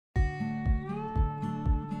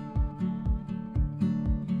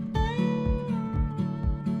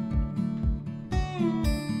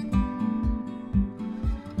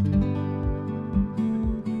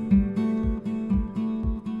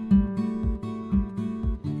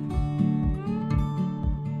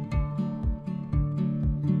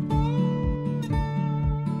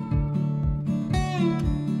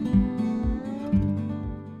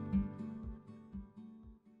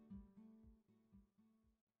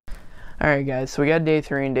Alright guys, so we got day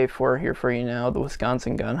 3 and day 4 here for you now, the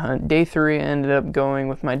Wisconsin gun hunt. Day 3 I ended up going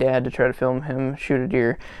with my dad to try to film him shoot a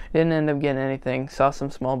deer. Didn't end up getting anything. Saw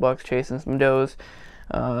some small bucks chasing some does.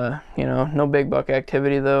 No big buck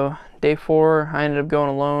activity though. Day 4 I ended up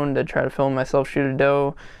going alone to try to film myself shoot a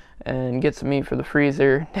doe and get some meat for the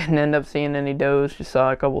freezer. Didn't end up seeing any does, just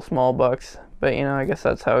saw a couple small bucks. But I guess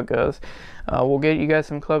that's how it goes. We'll get you guys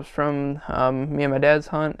some clips from me and my dad's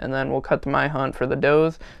hunt, and then we'll cut to my hunt for the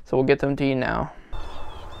does, so we'll get them to you now.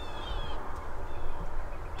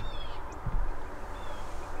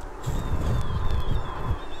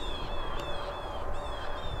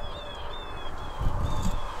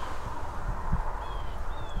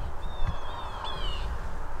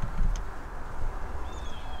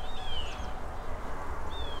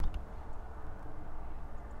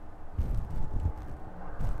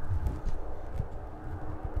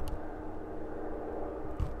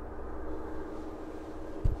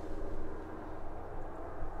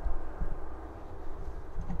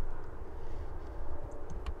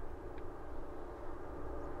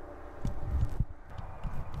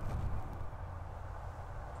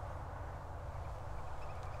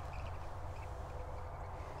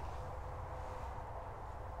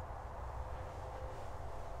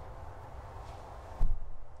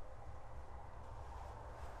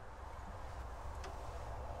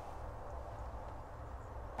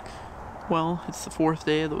 Well, it's the 4th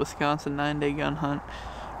day of the Wisconsin 9-day gun hunt.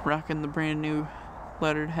 Rocking the brand new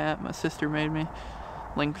lettered hat my sister made me.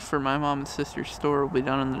 Link for my mom and sister's store will be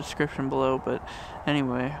down in the description below, but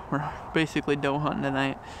anyway, we're basically doe hunting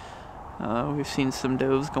tonight. We've seen some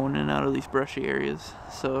does going in and out of these brushy areas,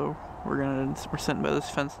 so we're sitting by this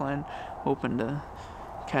fence line hoping to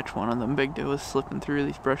catch one of them big does slipping through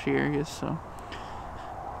these brushy areas. So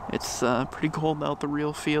it's pretty cold out. The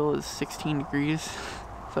real feel is 16 degrees.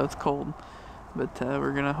 So it's cold, but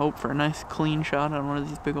we're gonna hope for a nice clean shot on one of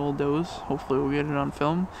these big old does. Hopefully we'll get it on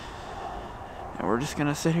film, and we're just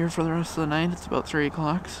gonna sit here for the rest of the night. It's about 3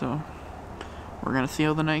 o'clock, so we're gonna see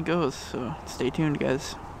how the night goes, so stay tuned,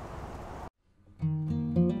 guys.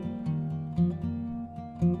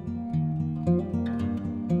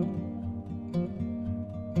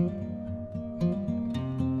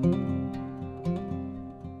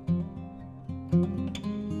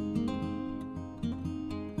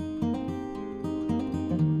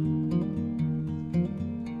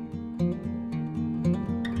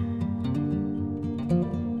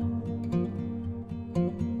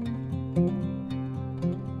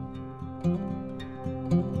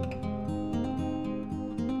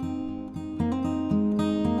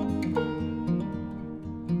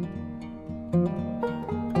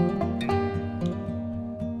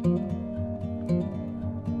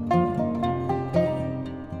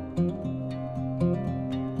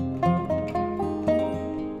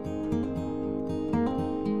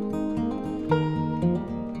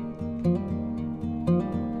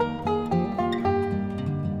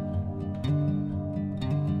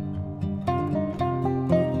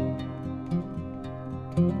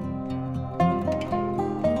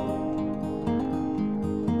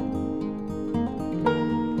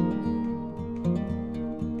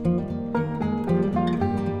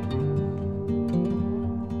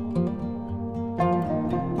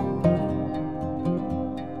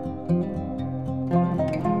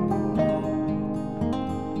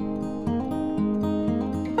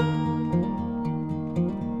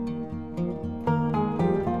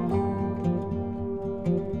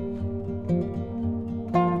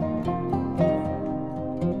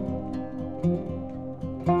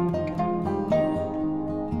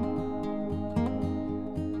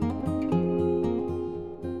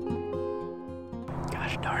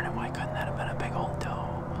 Darn it, why couldn't that have been a big old doe?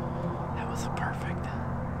 That was a perfect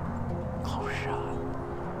close shot.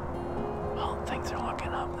 Well, things are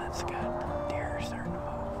looking up, that's good. Deer are starting to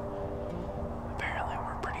move. Apparently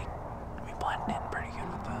we blend in pretty good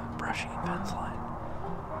with the brushy fence line.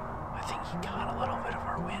 I think he caught a little bit of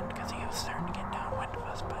our wind because he was starting to get downwind of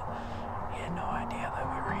us, but he had no idea that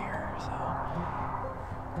we were here, so.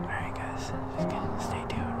 Alright guys, just stay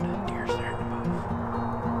tuned. Deer are starting to move.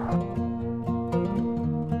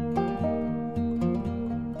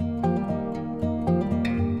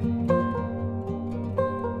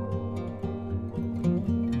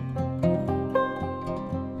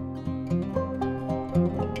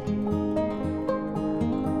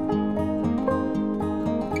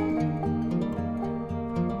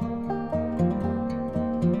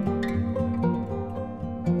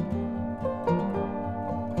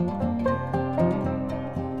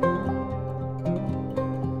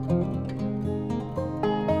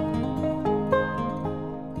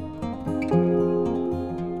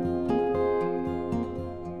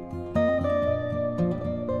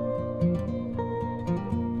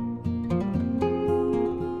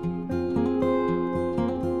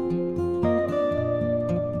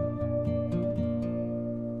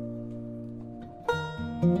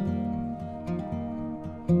 Well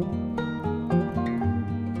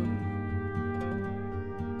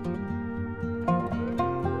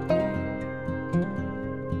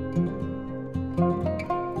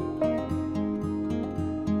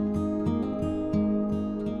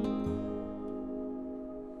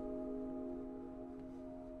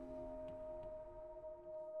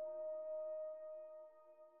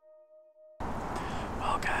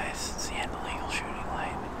guys, it's the end of legal shooting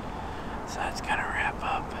light. So that's gonna wrap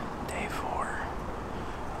up day 4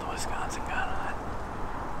 of the Wisconsin gun hunt.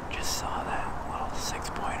 Just saw that little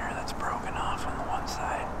 6-pointer that's broken off on the one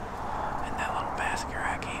side, and that little basket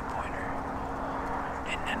rack 8-pointer.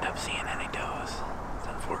 Didn't end up seeing any does. It's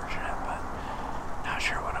unfortunate, but not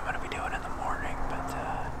sure what I'm gonna be doing in the morning, but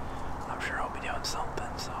I'm sure I'll be doing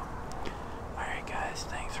something, so. Alright guys,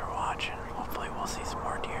 thanks for watching. Hopefully we'll see some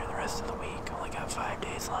more deer the rest of the week. Only got 5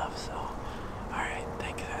 days left, so. Alright,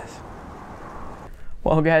 thank you guys.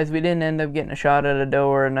 Well guys, we didn't end up getting a shot at a doe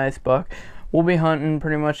or a nice buck. We'll be hunting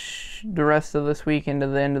pretty much the rest of this week into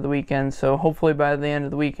the end of the weekend, so hopefully by the end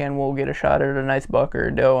of the weekend we'll get a shot at a nice buck or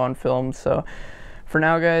a doe on film. So for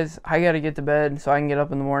now guys, I gotta get to bed so I can get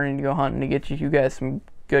up in the morning to go hunting to get you guys some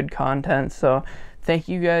good content. So thank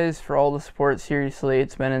you guys for all the support. Seriously,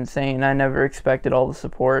 it's been insane. I never expected all the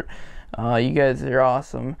support. You guys are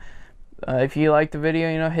awesome. If you like the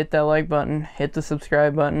video, hit that like button, hit the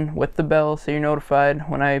subscribe button with the bell so you're notified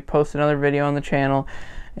when I post another video on the channel,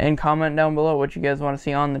 and comment down below what you guys want to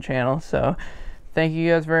see on the channel. So thank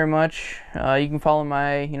you guys very much. You can follow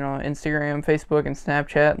my Instagram, Facebook, and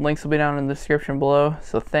Snapchat. Links will be down in the description below.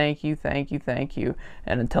 So thank you,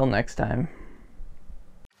 and until next time.